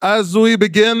As we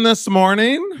begin this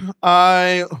morning,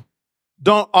 I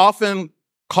don't often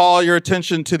call your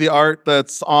attention to the art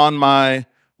that's on my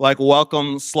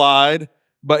welcome slide,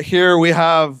 but here we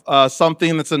have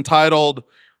something that's entitled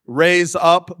 "Raise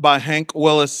Up" by Hank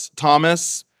Willis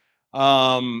Thomas.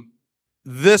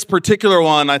 This particular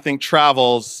one, I think,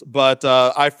 travels, but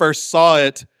I first saw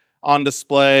it on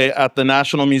display at the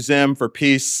National Museum for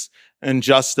Peace and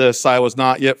Justice. I was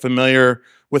not yet familiar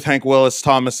with Hank Willis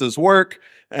Thomas's work,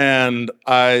 and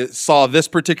I saw this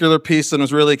particular piece and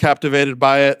was really captivated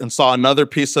by it, and saw another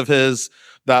piece of his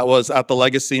that was at the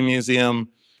Legacy Museum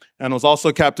and was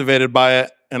also captivated by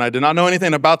it. And I did not know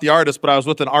anything about the artist, but I was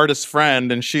with an artist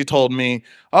friend, and she told me,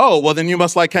 "Oh, well, then you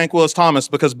must like Hank Willis Thomas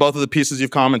because both of the pieces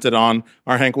you've commented on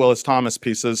are Hank Willis Thomas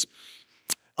pieces."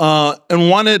 And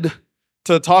wanted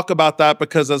to talk about that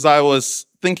because as I was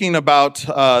thinking about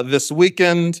this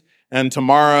weekend and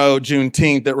tomorrow,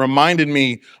 Juneteenth, it reminded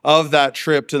me of that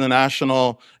trip to the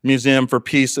National Museum for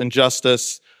Peace and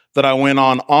Justice that I went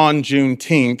on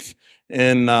Juneteenth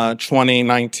in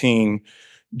 2019.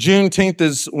 Juneteenth,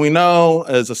 as we know,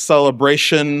 is a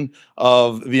celebration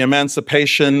of the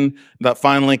emancipation that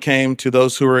finally came to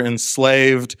those who were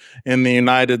enslaved in the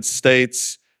United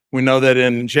States. We know that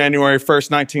in January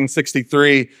 1st,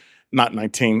 1863,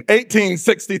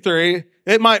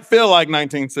 it might feel like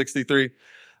 1963,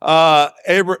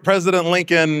 President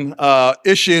Lincoln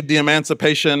issued the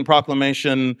Emancipation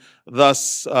Proclamation,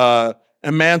 thus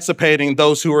emancipating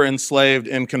those who were enslaved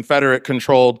in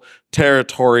Confederate-controlled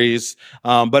territories.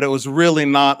 But it was really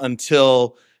not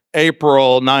until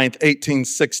April 9th,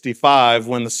 1865,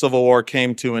 when the Civil War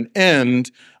came to an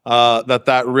end,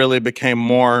 that really became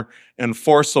more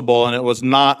enforceable. And it was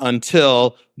not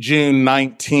until June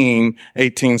 19,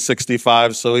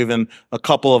 1865, so even a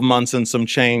couple of months and some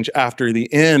change after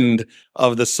the end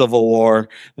of the Civil War,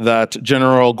 that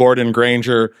General Gordon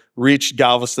Granger reached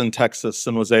Galveston, Texas,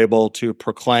 and was able to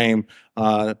proclaim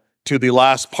to the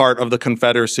last part of the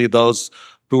Confederacy, those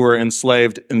who were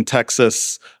enslaved in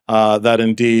Texas, that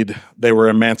indeed they were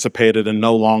emancipated and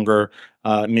no longer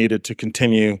needed to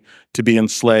continue to be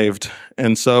enslaved.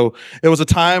 And so it was a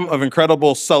time of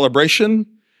incredible celebration.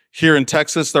 Here in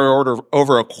Texas, there were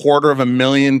over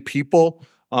 250,000 people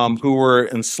who were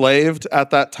enslaved at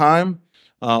that time.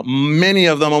 Many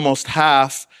of them, almost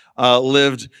half,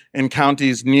 lived in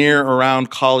counties near around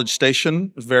College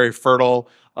Station, a very fertile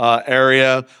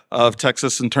area of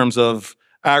Texas in terms of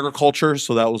agriculture.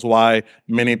 So that was why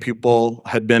many people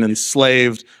had been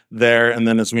enslaved there. And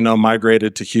then, as we know,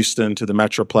 migrated to Houston, to the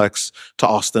Metroplex, to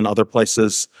Austin, other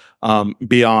places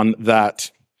beyond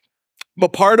that.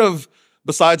 But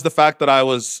besides the fact that I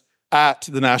was at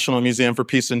the National Museum for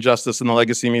Peace and Justice and the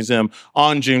Legacy Museum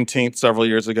on Juneteenth several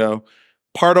years ago,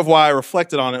 part of why I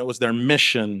reflected on it was their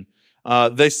mission.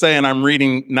 They say, and I'm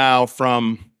reading now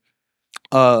from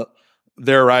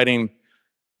their writing,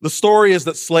 "The story is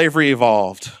that slavery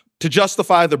evolved. To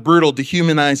justify the brutal,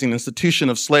 dehumanizing institution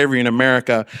of slavery in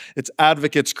America, its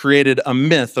advocates created a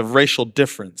myth of racial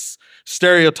difference.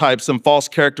 Stereotypes and false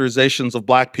characterizations of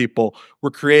Black people were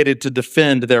created to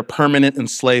defend their permanent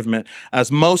enslavement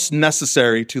as most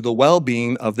necessary to the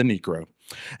well-being of the Negro.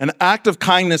 An act of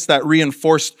kindness that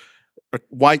reinforced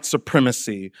white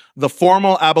supremacy. The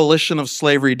formal abolition of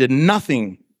slavery did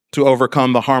nothing to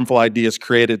overcome the harmful ideas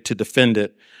created to defend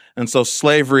it. And so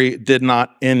slavery did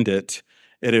not end it.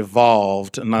 It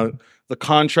evolved." And the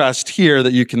contrast here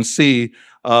that you can see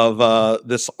of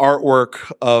this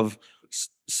artwork of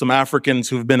some Africans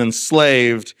who've been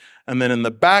enslaved, and then in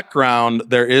the background,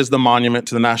 there is the monument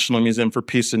to the National Museum for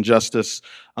Peace and Justice,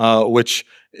 which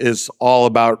is all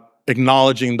about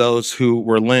acknowledging those who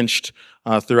were lynched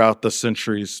throughout the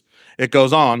centuries. It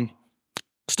goes on,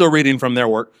 still reading from their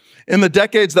work. "In the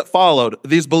decades that followed,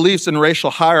 these beliefs in racial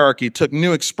hierarchy took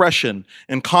new expression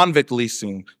in convict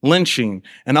leasing, lynching,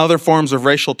 and other forms of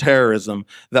racial terrorism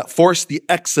that forced the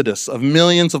exodus of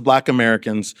millions of Black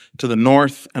Americans to the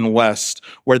North and West,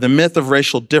 where the myth of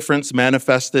racial difference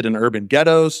manifested in urban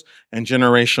ghettos and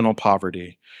generational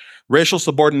poverty. Racial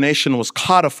subordination was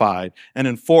codified and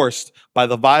enforced by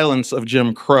the violence of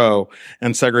Jim Crow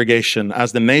and segregation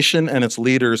as the nation and its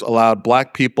leaders allowed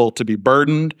Black people to be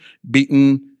burdened,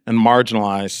 beaten, and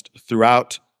marginalized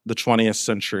throughout the 20th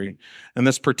century. And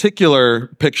this particular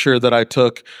picture that I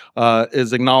took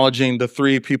is acknowledging the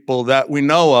three people that we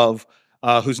know of,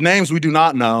 whose names we do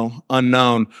not know,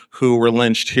 unknown, who were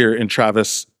lynched here in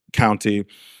Travis County,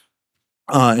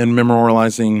 and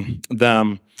memorializing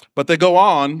them. But they go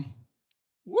on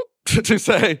to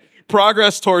say,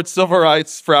 "Progress towards civil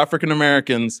rights for African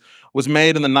Americans was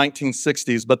made in the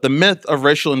 1960s, but the myth of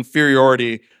racial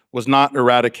inferiority was not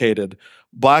eradicated.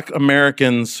 Black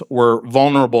Americans were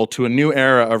vulnerable to a new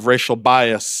era of racial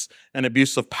bias and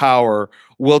abuse of power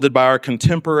wielded by our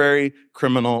contemporary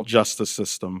criminal justice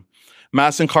system.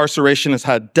 Mass incarceration has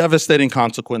had devastating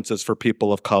consequences for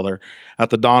people of color. At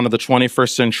the dawn of the 21st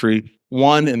century,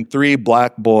 1 in 3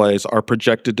 Black boys are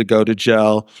projected to go to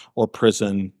jail or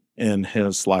prison in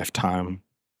his lifetime.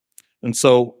 And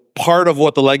so part of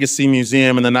what the Legacy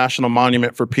Museum and the National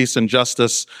Monument for Peace and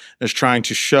Justice is trying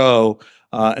to show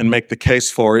and make the case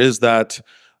for is that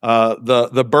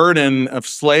the burden of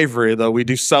slavery, though we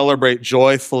do celebrate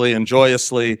joyfully and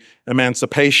joyously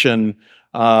emancipation,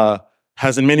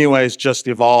 has in many ways just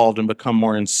evolved and become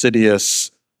more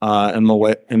insidious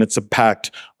in its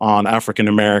impact on African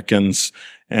Americans,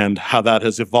 and how that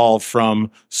has evolved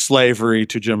from slavery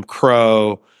to Jim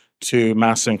Crow to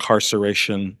mass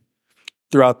incarceration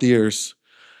throughout the years.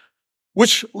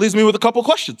 Which leaves me with a couple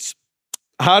questions.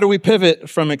 How do we pivot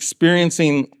from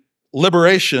experiencing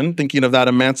liberation, thinking of that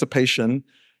emancipation,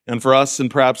 and for us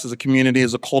and perhaps as a community,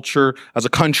 as a culture, as a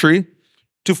country,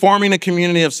 to forming a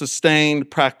community of sustained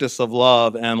practice of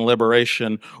love and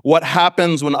liberation? What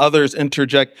happens when others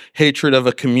interject hatred of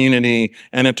a community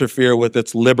and interfere with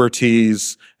its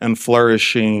liberties and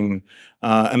flourishing?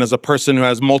 And as a person who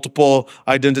has multiple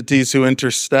identities who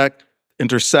intersect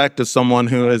as someone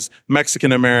who is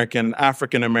Mexican-American,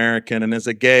 African-American, and as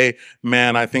a gay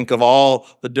man, I think of all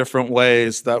the different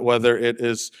ways that whether it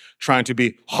is trying to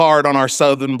be hard on our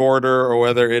southern border or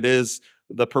whether it is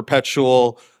the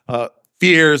perpetual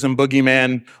fears and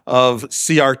boogeyman of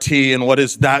CRT and what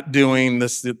is that doing,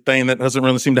 this thing that doesn't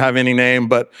really seem to have any name,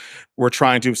 but we're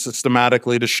trying to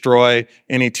systematically destroy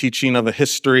any teaching of a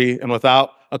history. And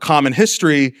without a common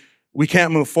history, we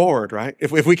can't move forward, right?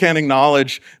 If we can't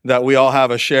acknowledge that we all have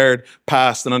a shared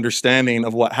past and understanding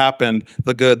of what happened,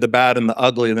 the good, the bad, and the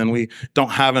ugly, then we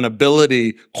don't have an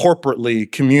ability corporately,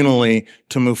 communally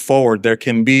to move forward. There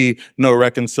can be no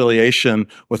reconciliation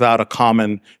without a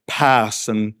common past.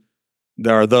 And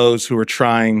there are those who are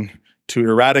trying to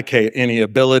eradicate any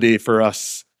ability for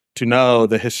us to know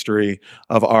the history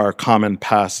of our common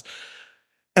past.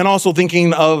 And also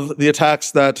thinking of the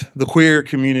attacks that the queer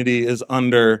community is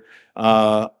under,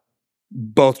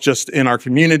 both just in our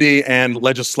community and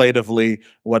legislatively,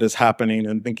 what is happening,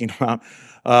 and thinking about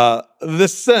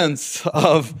this sense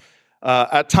of,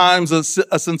 at times, a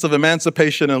sense of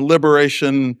emancipation and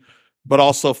liberation, but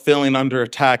also feeling under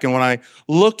attack. And when I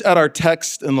looked at our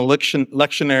text in the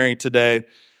lectionary today,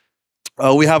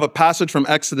 we have a passage from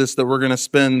Exodus that we're going to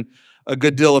spend a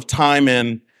good deal of time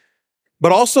in.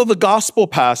 But also the gospel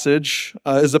passage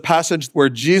is a passage where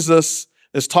Jesus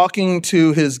is talking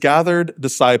to his gathered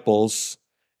disciples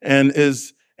and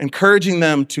is encouraging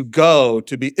them to go,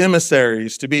 to be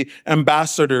emissaries, to be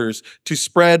ambassadors, to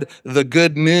spread the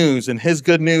good news. And his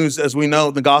good news, as we know,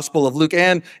 the Gospel of Luke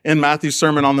and in Matthew's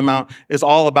Sermon on the Mount, is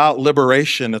all about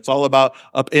liberation. It's all about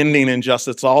upending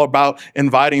injustice. It's all about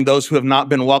inviting those who have not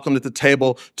been welcomed at the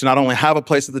table to not only have a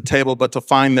place at the table, but to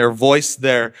find their voice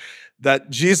there.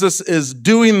 That Jesus is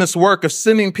doing this work of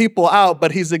sending people out,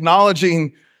 but he's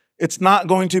acknowledging it's not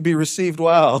going to be received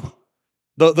well.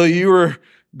 Though you were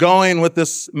going with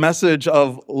this message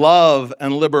of love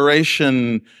and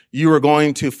liberation, you are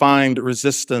going to find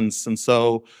resistance. And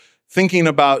so thinking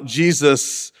about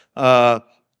Jesus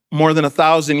more than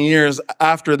 1,000 years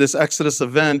after this Exodus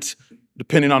event,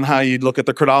 depending on how you look at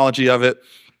the chronology of it,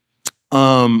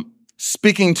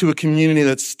 speaking to a community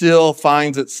that still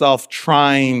finds itself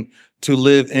trying to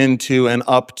live into and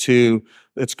up to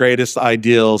its greatest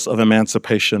ideals of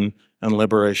emancipation and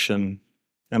liberation.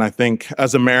 And I think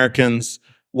as Americans,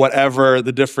 whatever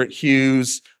the different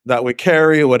hues that we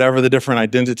carry, whatever the different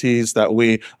identities that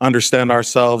we understand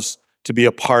ourselves to be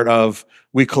a part of,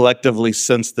 we collectively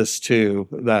sense this too,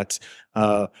 that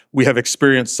we have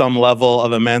experienced some level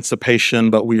of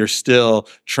emancipation, but we are still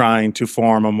trying to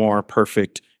form a more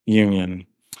perfect union.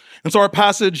 And so our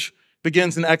passage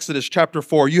begins in Exodus chapter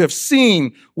 4. You have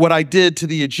seen what I did to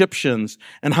the Egyptians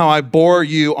and how I bore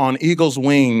you on eagle's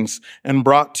wings and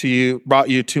brought you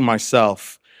to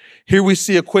myself. Here we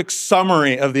see a quick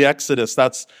summary of the Exodus.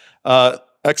 That's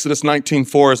Exodus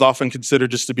 19:4 is often considered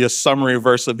just to be a summary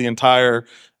verse of the entire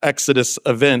Exodus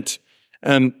event.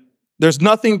 And there's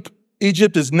nothing,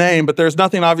 Egypt is named, but there's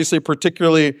nothing obviously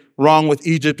particularly wrong with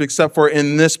Egypt except for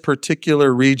in this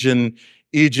particular region,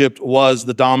 Egypt was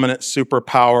the dominant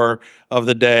superpower of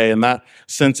the day. In that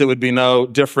sense, it would be no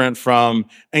different from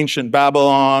ancient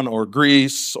Babylon or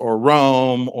Greece or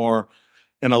Rome or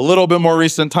In a little bit more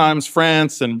recent times,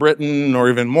 France and Britain, or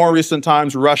even more recent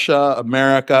times, Russia,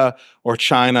 America, or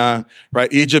China,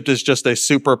 right? Egypt is just a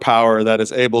superpower that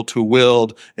is able to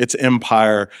wield its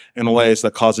empire in ways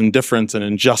that cause indifference and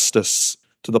injustice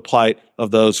to the plight of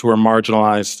those who are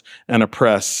marginalized and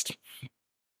oppressed.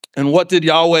 And what did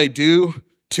Yahweh do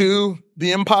to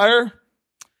the empire?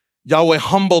 Yahweh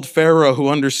humbled Pharaoh, who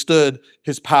understood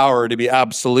his power to be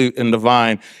absolute and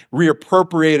divine,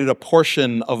 reappropriated a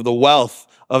portion of the wealth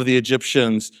of the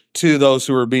Egyptians to those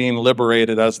who were being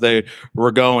liberated as they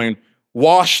were going,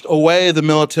 washed away the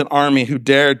militant army who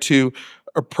dared to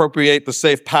appropriate the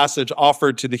safe passage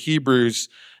offered to the Hebrews,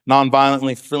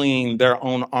 nonviolently fleeing their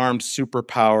own armed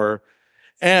superpower.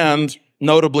 And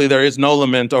notably, there is no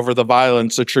lament over the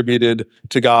violence attributed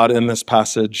to God in this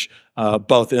passage,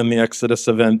 both in the Exodus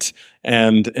event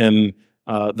and in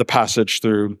the passage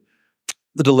through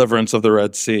the deliverance of the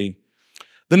Red Sea.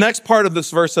 The next part of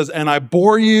this verse says, "And I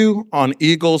bore you on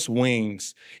eagle's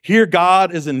wings." Here,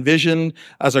 God is envisioned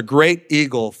as a great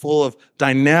eagle full of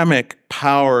dynamic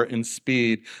power and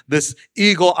speed. This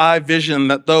eagle eye vision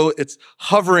that, though it's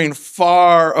hovering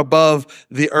far above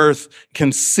the earth,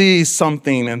 can see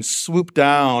something and swoop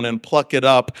down and pluck it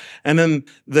up. And in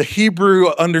the Hebrew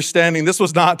understanding, this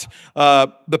was not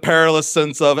the perilous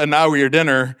sense of, "and now we're your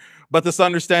dinner," but this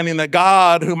understanding that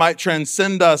God, who might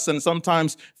transcend us and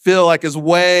sometimes feel like is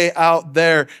way out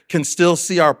there, can still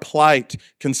see our plight,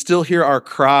 can still hear our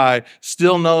cry,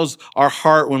 still knows our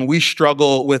heart when we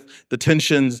struggle with the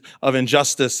tensions of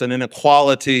injustice and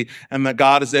inequality, and that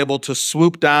God is able to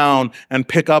swoop down and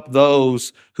pick up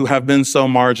those who have been so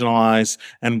marginalized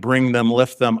and bring them,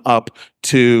 lift them up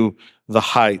to the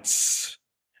heights.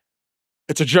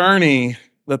 It's a journey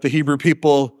that the Hebrew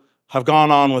people have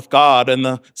gone on with God, and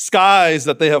the skies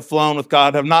that they have flown with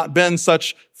God have not been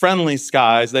such friendly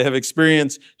skies. They have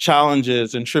experienced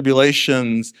challenges and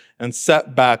tribulations and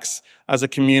setbacks as a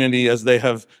community as they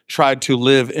have tried to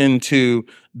live into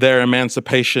their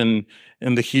emancipation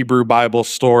in the Hebrew Bible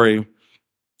story.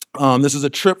 This is a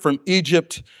trip from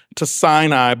Egypt to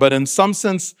Sinai, but in some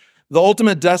sense, the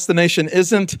ultimate destination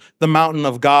isn't the mountain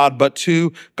of God, but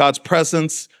to God's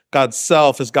presence, God's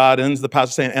self, as God ends the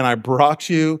passage saying, "And I brought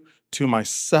you to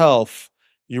myself."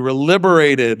 You were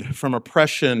liberated from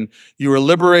oppression. You were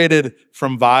liberated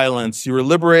from violence. You were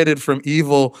liberated from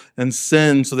evil and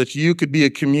sin so that you could be a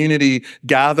community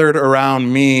gathered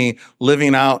around me,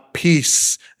 living out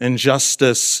peace and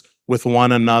justice with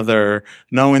one another,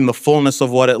 knowing the fullness of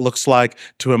what it looks like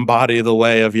to embody the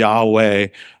way of Yahweh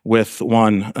with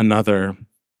one another.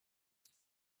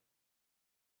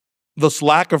 This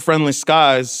lack of friendly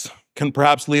skies can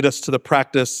perhaps lead us to the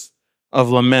practice of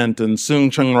lament. And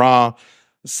Soong Chung Ra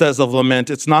says of lament,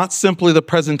 "It's not simply the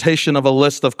presentation of a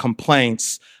list of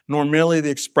complaints, nor merely the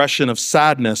expression of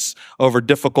sadness over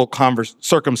difficult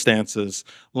circumstances.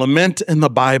 Lament in the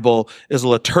Bible is a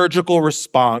liturgical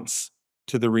response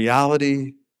to the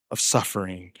reality of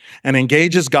suffering and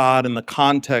engages God in the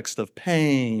context of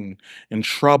pain and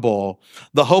trouble.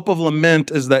 The hope of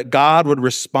lament is that God would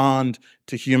respond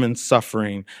to human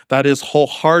suffering that is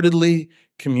wholeheartedly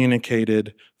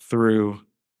communicated through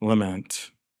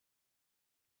lament."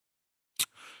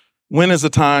 When is a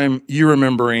time you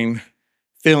remembering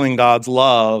feeling God's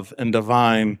love and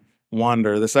divine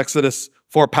wonder? This Exodus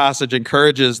 4 passage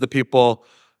encourages the people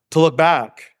to look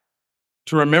back,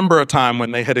 to remember a time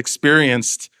when they had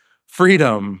experienced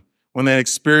freedom, when they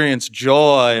experienced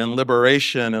joy and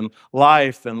liberation and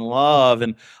life and love,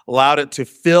 and allowed it to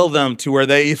fill them to where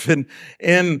they even,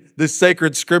 in this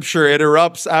sacred scripture, it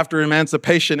erupts after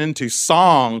emancipation into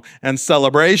song and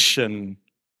celebration.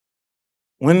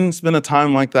 When's been a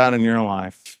time like that in your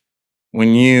life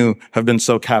when you have been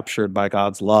so captured by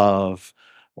God's love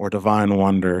or divine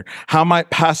wonder? How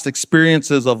might past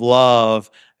experiences of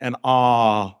love and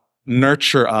awe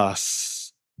nurture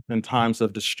us in times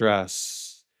of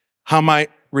distress? How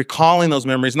might recalling those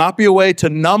memories not be a way to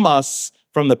numb us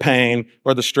from the pain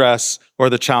or the stress or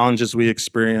the challenges we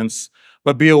experience,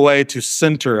 but be a way to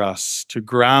center us, to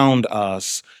ground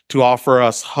us, to offer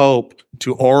us hope,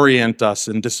 to orient us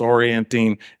in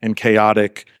disorienting and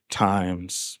chaotic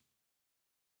times?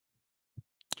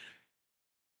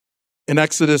 In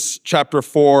Exodus chapter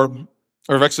 4,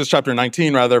 or Exodus chapter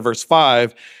 19, rather, verse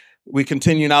 5, we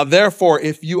continue, "Now, therefore,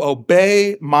 if you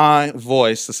obey my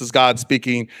voice," this is God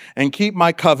speaking, "and keep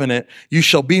my covenant, you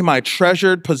shall be my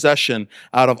treasured possession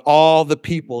out of all the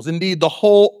peoples. Indeed, the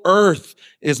whole earth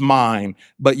is mine,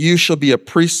 but you shall be a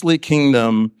priestly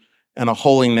kingdom and a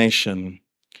holy nation."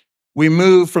 We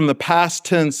move from the past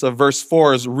tense of verse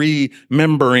 4 as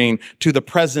remembering to the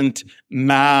present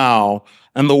now.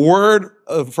 And the word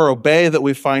for obey that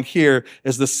we find here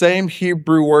is the same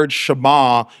Hebrew word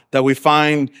shema that we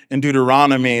find in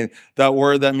Deuteronomy, that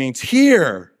word that means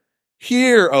hear.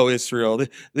 Hear, O Israel.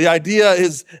 The idea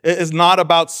is not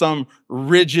about some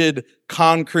rigid,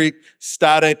 concrete,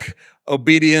 static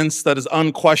obedience that is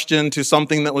unquestioned to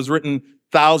something that was written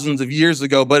thousands of years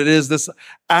ago, but it is this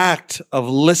act of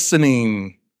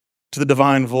listening to the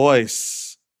divine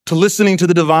voice, to listening to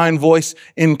the divine voice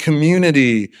in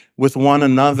community with one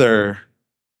another,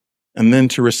 and then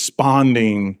to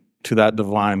responding to that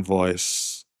divine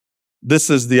voice. This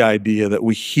is the idea that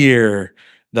we hear,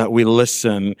 that we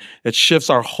listen. It shifts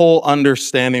our whole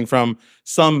understanding from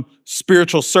some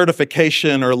spiritual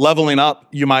certification or leveling up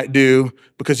you might do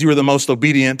because you were the most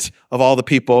obedient of all the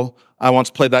people. I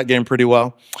once played that game pretty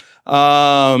well.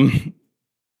 And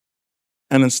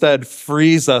instead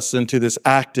frees us into this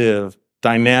active,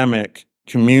 dynamic,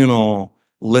 communal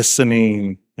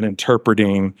listening and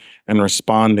interpreting and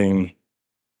responding.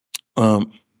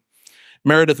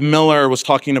 Meredith Miller was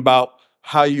talking about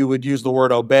how you would use the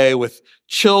word obey with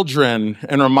children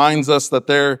and reminds us that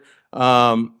there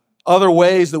are other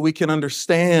ways that we can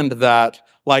understand that,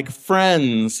 like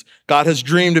friends. God has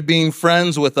dreamed of being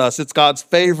friends with us. It's God's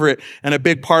favorite and a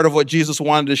big part of what Jesus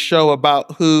wanted to show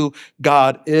about who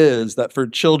God is, that for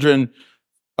children,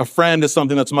 a friend is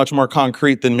something that's much more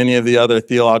concrete than many of the other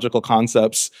theological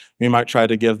concepts we might try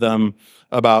to give them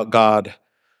about God.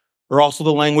 Or also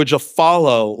the language of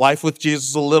follow. Life with Jesus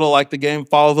is a little like the game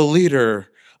Follow the Leader.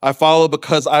 I follow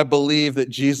because I believe that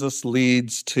Jesus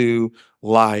leads to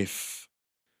life.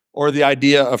 Or the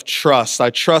idea of trust. I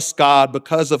trust God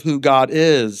because of who God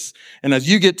is. And as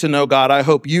you get to know God, I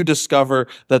hope you discover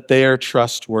that they are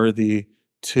trustworthy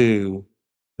too.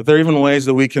 That there are even ways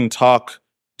that we can talk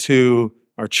to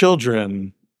our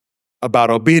children about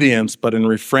obedience, but in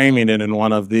reframing it in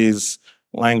one of these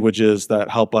languages that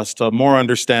help us to more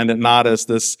understand it, not as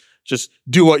this just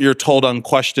do what you're told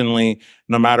unquestioningly,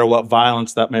 no matter what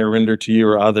violence that may render to you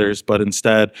or others, but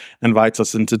instead invites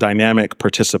us into dynamic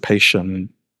participation.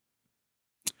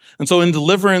 And so in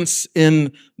deliverance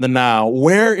in the now,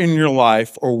 where in your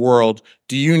life or world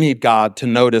do you need God to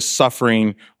notice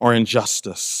suffering or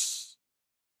injustice?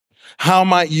 How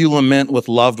might you lament with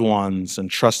loved ones and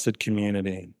trusted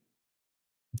community?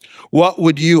 What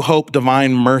would you hope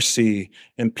divine mercy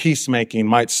and peacemaking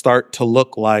might start to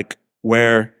look like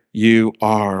where you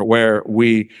are, where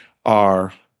we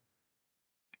are?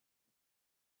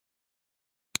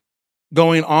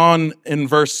 Going on in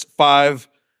verse 5,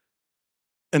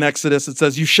 in Exodus, it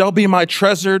says, "You shall be my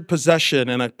treasured possession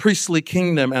and a priestly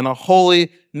kingdom and a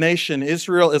holy nation."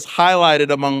 Israel is highlighted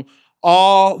among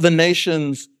all the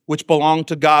nations which belong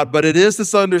to God, but it is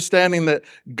this understanding that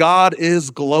God is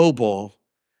global.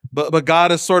 But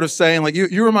God is sort of saying, like,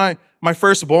 you were my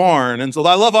firstborn. And so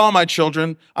I love all my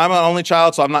children. I'm an only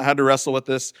child, so I've not had to wrestle with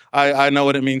this. I know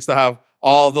what it means to have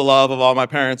all the love of all my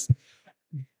parents.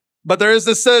 But there is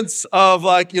this sense of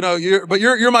like,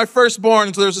 you're my firstborn.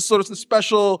 And so there's this sort of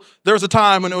special, there was a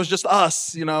time when it was just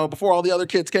us, before all the other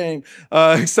kids came,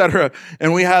 et cetera.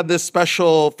 And we had this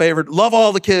special favored, love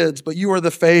all the kids, but you are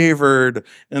the favored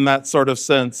in that sort of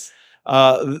sense.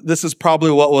 This is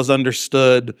probably what was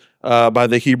understood by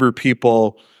the Hebrew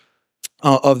people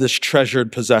of this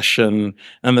treasured possession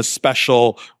and the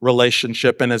special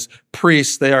relationship. And as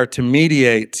priests, they are to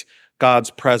mediate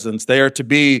God's presence.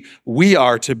 We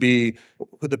are to be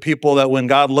the people that when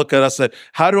God look at us, said,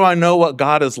 how do I know what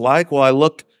God is like? Well, I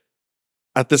look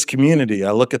at this community, I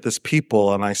look at this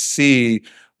people, and I see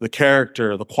the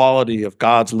character, the quality of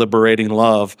God's liberating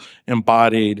love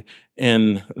embodied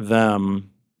in them.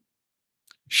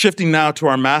 Shifting now to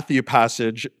our Matthew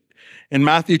passage, in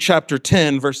Matthew chapter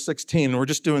 10, verse 16, we're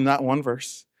just doing that one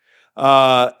verse.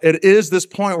 It is this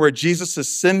point where Jesus is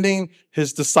sending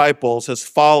his disciples, his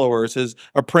followers, his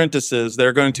apprentices.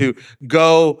 They're going to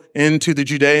go into the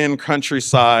Judean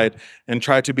countryside and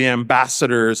try to be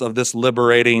ambassadors of this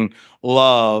liberating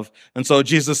love. And so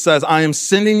Jesus says, I am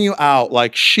sending you out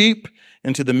like sheep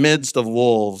into the midst of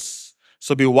wolves.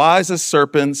 So be wise as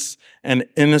serpents and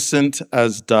innocent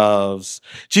as doves.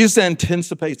 Jesus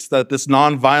anticipates that this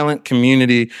nonviolent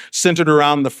community centered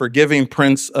around the forgiving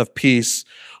Prince of Peace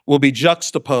will be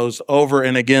juxtaposed over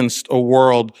and against a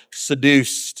world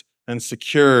seduced and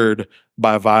secured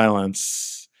by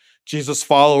violence. Jesus'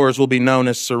 followers will be known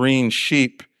as serene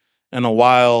sheep in a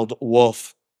wild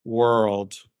wolf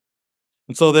world.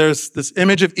 And so there's this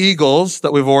image of eagles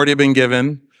that we've already been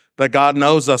given, that God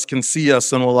knows us, can see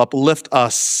us, and will uplift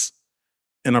us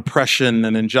in oppression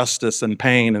and injustice and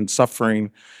pain and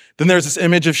suffering. Then there's this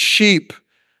image of sheep,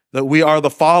 that we are the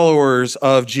followers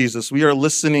of Jesus. We are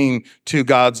listening to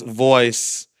God's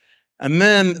voice. And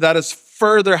then that is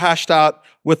further hashed out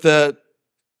with the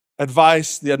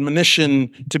advice, the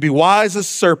admonition to be wise as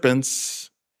serpents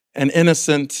and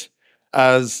innocent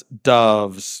as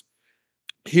doves.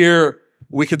 Here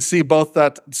we could see both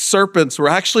that serpents were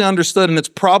actually understood, and it's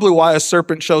probably why a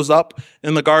serpent shows up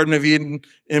in the Garden of Eden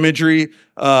imagery.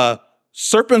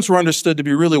 Serpents were understood to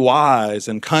be really wise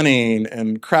and cunning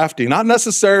and crafty, not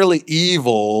necessarily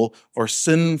evil or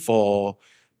sinful,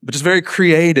 but just very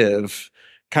creative,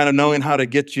 kind of knowing how to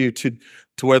get you to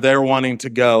where they're wanting to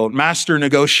go. Master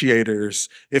negotiators,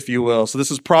 if you will. So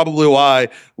this is probably why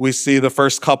we see the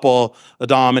first couple,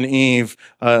 Adam and Eve,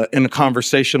 in a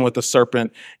conversation with the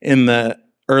serpent in the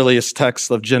earliest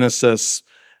text of Genesis.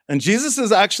 And Jesus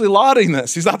is actually lauding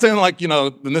this. He's not saying like,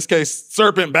 in this case,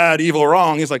 serpent, bad, evil,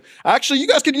 wrong. He's like, actually, you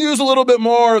guys could use a little bit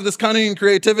more of this cunning and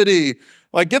creativity.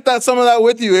 Like, get some of that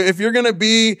with you. If you're going to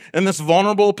be in this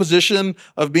vulnerable position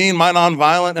of being my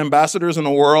nonviolent ambassadors in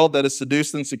a world that is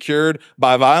seduced and secured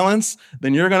by violence,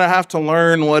 then you're going to have to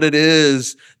learn what it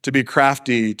is to be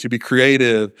crafty, to be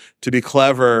creative, to be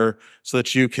clever, so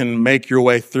that you can make your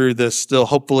way through this still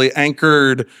hopefully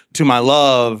anchored to my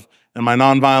love and my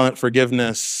nonviolent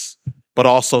forgiveness, but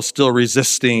also still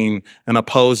resisting and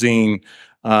opposing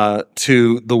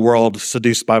to the world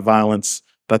seduced by violence,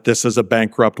 that this is a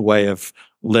bankrupt way of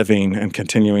living and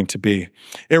continuing to be.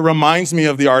 It reminds me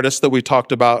of the artist that we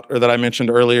talked about, or that I mentioned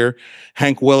earlier,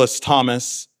 Hank Willis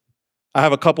Thomas. I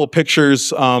have a couple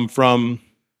pictures from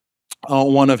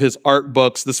one of his art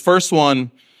books. This first one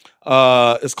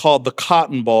is called The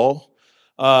Cotton Bowl.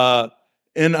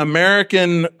 In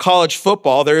American college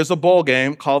football, there is a bowl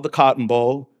game called the Cotton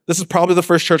Bowl. This is probably the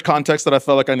first church context that I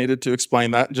felt like I needed to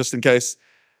explain that, just in case.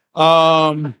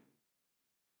 And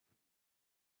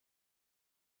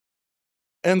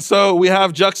so we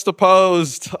have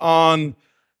juxtaposed on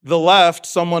the left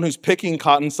someone who's picking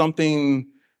cotton, something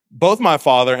both my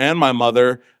father and my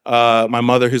mother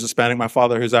who's Hispanic, my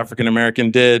father who's African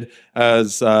American, did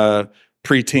as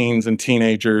preteens and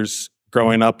teenagers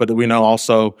growing up, but we know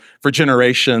also for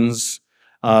generations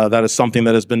that is something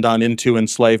that has been done into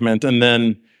enslavement. And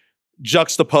then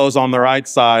juxtapose on the right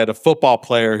side a football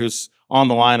player who's on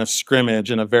the line of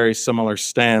scrimmage in a very similar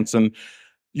stance. And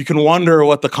you can wonder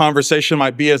what the conversation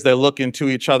might be as they look into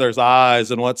each other's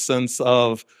eyes, and what sense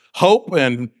of hope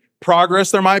and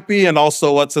progress there might be, and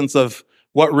also what sense of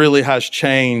what really has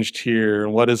changed here,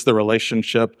 and what is the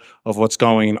relationship of what's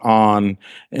going on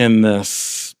in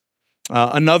this.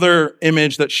 Another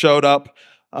image that showed up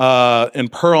in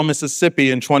Pearl, Mississippi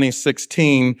in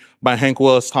 2016 by Hank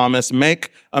Willis Thomas,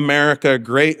 Make America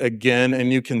Great Again.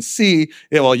 And you can see,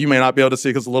 well, you may not be able to see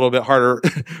because it's a little bit harder,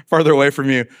 farther away from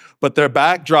you, but their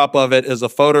backdrop of it is a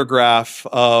photograph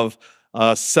of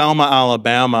Selma,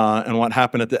 Alabama, and what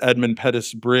happened at the Edmund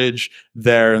Pettus Bridge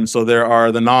there. And so there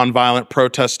are the nonviolent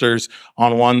protesters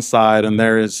on one side, and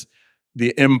there is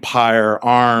the empire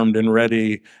armed and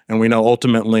ready, and we know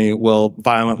ultimately will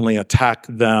violently attack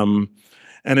them.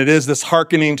 And it is this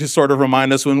hearkening to sort of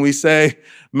remind us when we say,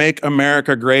 make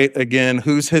America great again,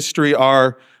 whose history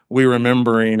are we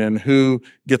remembering, and who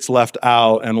gets left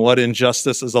out, and what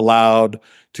injustice is allowed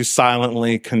to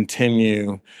silently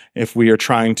continue if we are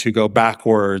trying to go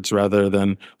backwards rather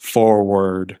than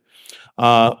forward.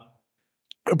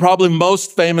 Probably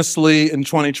most famously in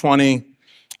 2020,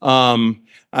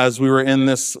 as we were in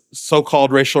this so-called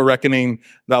racial reckoning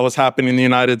that was happening in the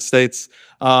United States,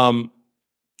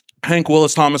 Hank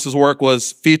Willis Thomas's work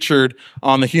was featured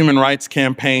on the Human Rights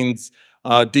Campaign's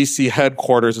DC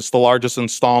headquarters. It's the largest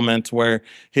installment, where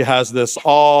he has this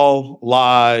all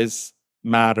lives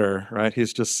matter, right?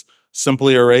 He's just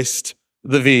simply erased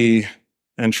the V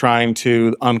and trying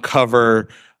to uncover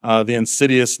the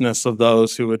insidiousness of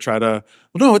those who would try to,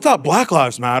 well, no, it's not Black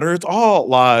Lives Matter, it's all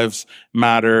lives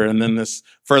matter. And then this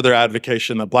further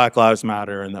advocation that Black Lives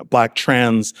Matter and that Black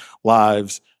trans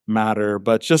lives matter.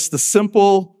 But just the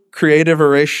simple creative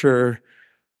erasure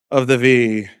of the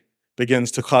V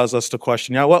begins to cause us to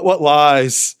question, what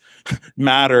lies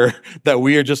matter that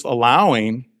we are just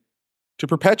allowing to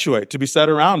perpetuate, to be said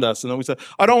around us? And then we say,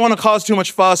 I don't want to cause too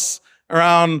much fuss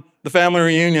around the family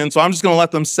reunion, so I'm just going to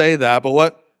let them say that.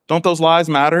 But don't those lies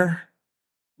matter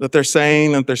that they're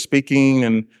saying, that they're speaking?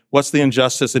 And what's the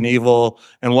injustice and evil,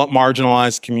 and what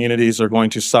marginalized communities are going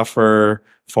to suffer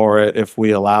for it if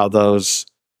we allow those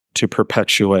to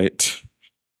perpetuate?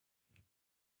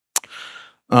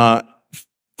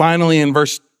 Finally, in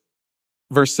verse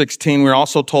 16, we're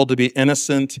also told to be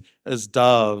innocent as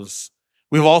doves.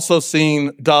 We've also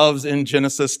seen doves in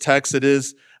Genesis text. It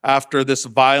is after this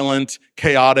violent,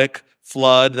 chaotic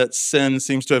flood that sin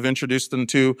seems to have introduced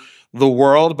into the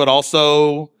world, but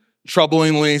also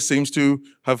troublingly seems to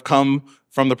have come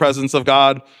from the presence of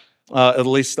God, at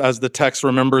least as the text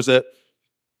remembers it.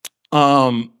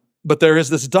 But there is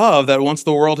this dove that once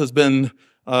the world has been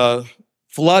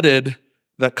flooded,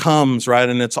 that comes, right?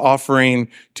 And it's offering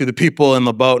to the people in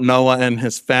the boat, Noah and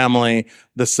his family,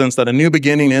 the sense that a new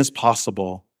beginning is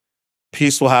possible.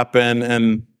 Peace will happen.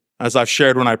 And as I've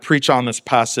shared when I preach on this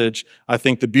passage, I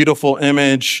think the beautiful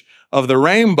image of the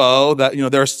rainbow that,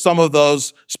 there are some of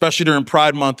those, especially during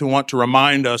Pride Month, who want to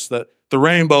remind us that the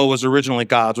rainbow was originally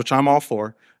God's, which I'm all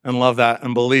for and love that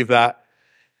and believe that.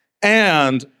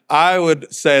 And I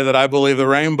would say that I believe the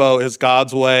rainbow is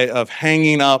God's way of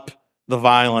hanging up the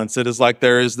violence. It is like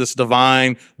there is this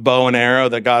divine bow and arrow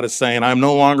that God is saying, I'm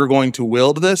no longer going to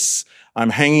wield this.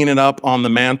 I'm hanging it up on the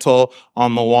mantle,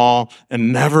 on the wall,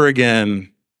 and never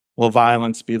again will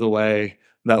violence be the way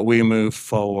that we move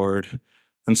forward.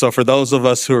 And so for those of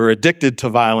us who are addicted to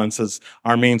violence as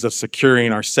our means of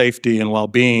securing our safety and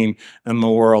well-being in the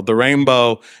world, the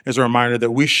rainbow is a reminder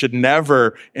that we should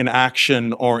never, in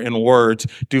action or in words,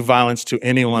 do violence to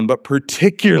anyone, but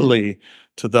particularly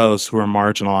to those who are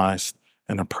marginalized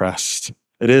and oppressed.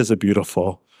 It is a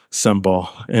beautiful symbol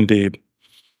indeed.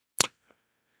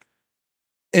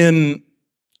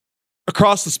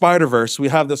 Across the Spider-Verse, we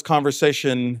have this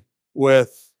conversation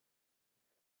with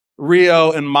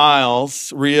Rio and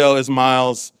Miles. Rio is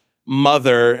Miles'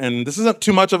 mother, and this isn't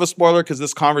too much of a spoiler because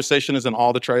this conversation is in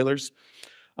all the trailers.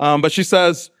 But she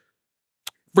says,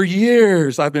 for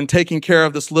years, I've been taking care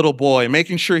of this little boy,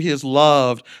 making sure he is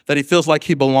loved, that he feels like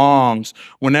he belongs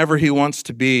whenever he wants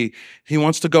to be. He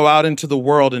wants to go out into the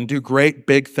world and do great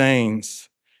big things.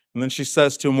 And then she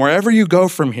says to him, wherever you go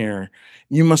from here,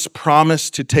 you must promise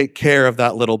to take care of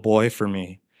that little boy for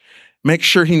me. Make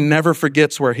sure he never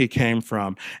forgets where he came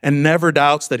from and never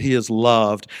doubts that he is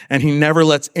loved, and he never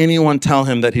lets anyone tell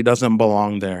him that he doesn't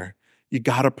belong there. You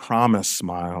gotta promise,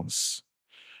 Miles.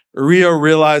 Rio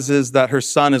realizes that her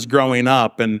son is growing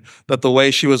up and that the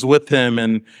way she was with him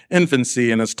in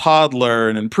infancy and as toddler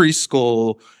and in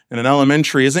preschool and in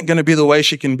elementary isn't going to be the way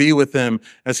she can be with him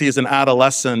as he is an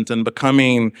adolescent and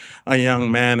becoming a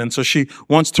young man. And so she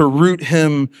wants to root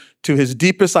him to his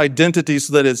deepest identity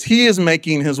so that as he is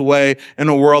making his way in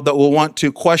a world that will want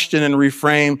to question and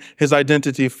reframe his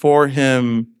identity for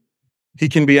him, he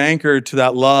can be anchored to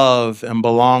that love and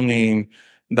belonging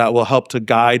that will help to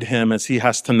guide him as he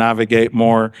has to navigate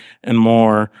more and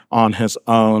more on his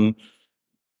own,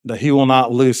 that he will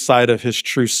not lose sight of his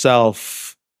true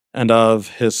self and of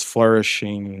his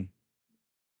flourishing.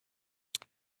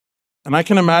 And I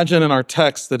can imagine in our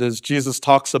text that as Jesus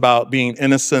talks about being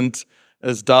innocent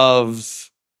as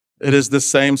doves, it is the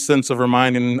same sense of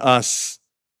reminding us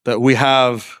that we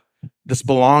have this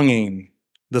belonging,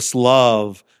 this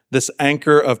love, this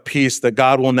anchor of peace, that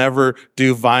God will never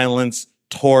do violence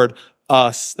toward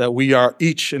us, that we are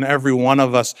each and every one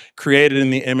of us created in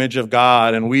the image of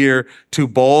God, and we are to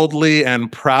boldly and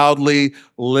proudly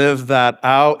live that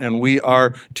out, and we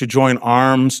are to join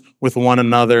arms with one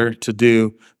another to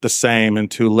do the same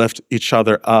and to lift each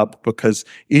other up, because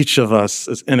each of us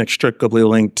is inextricably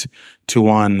linked to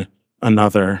one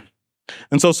another.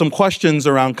 And so some questions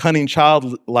around cunning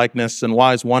childlikeness and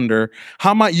wise wonder.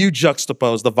 How might you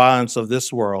juxtapose the violence of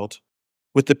this world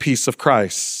with the peace of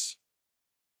Christ?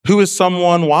 Who is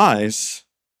someone wise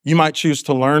you might choose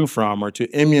to learn from or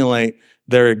to emulate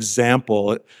their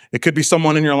example? It could be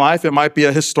someone in your life. It might be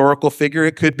a historical figure.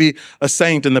 It could be a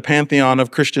saint in the pantheon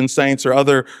of Christian saints or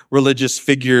other religious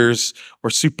figures or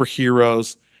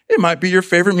superheroes. It might be your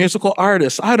favorite musical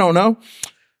artist. I don't know.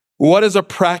 What is a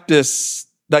practice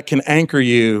that can anchor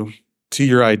you to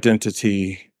your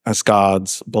identity as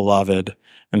God's beloved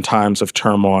in times of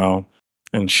turmoil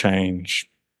and change?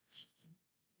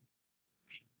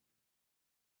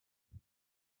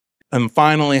 And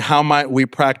finally, how might we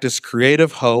practice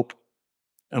creative hope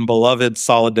and beloved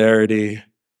solidarity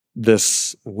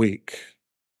this week?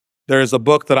 There is a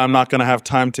book that I'm not going to have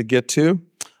time to get to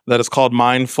that is called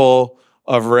Mindful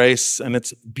of Race, and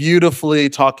it's beautifully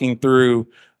talking through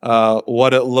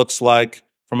what it looks like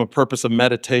from a purpose of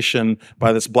meditation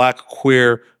by this Black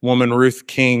queer woman, Ruth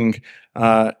King.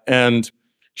 And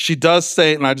she does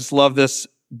say, and I just love this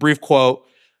brief quote,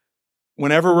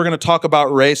 whenever we're going to talk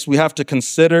about race, we have to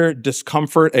consider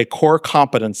discomfort a core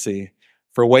competency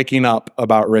for waking up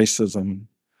about racism.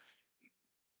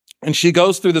 And she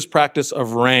goes through this practice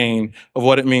of RAIN, of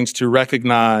what it means to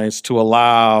recognize, to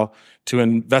allow, to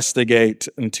investigate,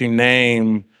 and to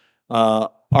name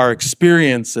our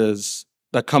experiences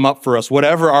that come up for us,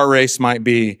 whatever our race might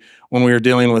be, when we are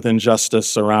dealing with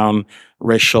injustice around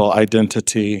racial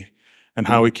identity and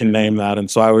how we can name that.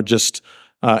 And so I would just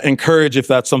encourage, if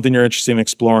that's something you're interested in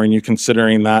exploring, you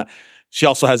considering that. She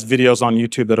also has videos on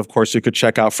YouTube that, of course, you could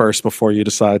check out first before you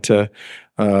decide to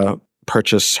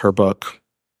purchase her book.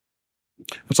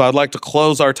 And so I'd like to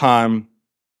close our time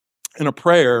in a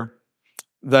prayer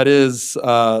that is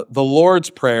the Lord's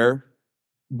Prayer,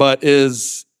 but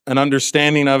is an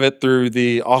understanding of it through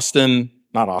the the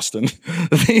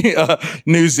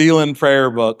New Zealand prayer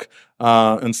book.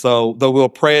 And so, though we'll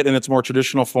pray it in its more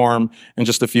traditional form in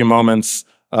just a few moments,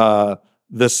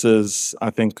 this is, I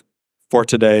think, for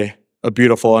today, a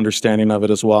beautiful understanding of it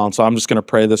as well. And so I'm just going to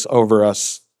pray this over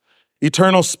us.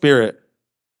 Eternal Spirit,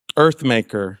 Earth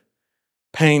Maker,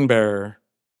 Pain Bearer,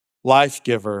 Life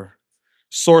Giver,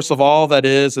 Source of all that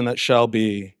is and that shall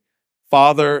be,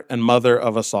 Father and Mother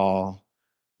of us all,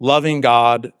 loving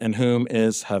God in whom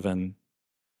is heaven.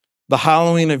 The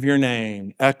hallowing of your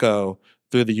name echo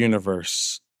through the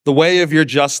universe. The way of your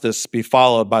justice be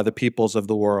followed by the peoples of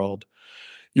the world.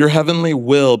 Your heavenly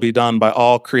will be done by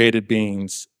all created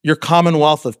beings. Your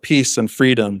commonwealth of peace and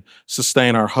freedom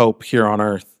sustain our hope here on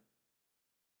earth.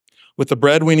 With the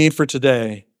bread we need for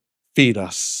today, feed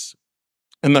us.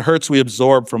 In the hurts we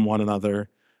absorb from one another,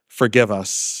 forgive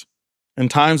us. In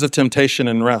times of temptation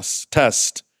and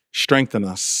test, strengthen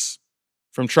us.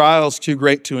 From trials too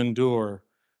great to endure,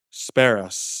 spare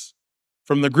us.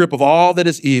 From the grip of all that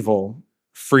is evil,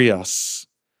 free us.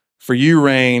 For you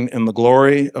reign in the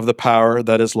glory of the power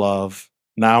that is love,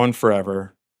 now and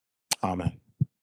forever. Amen.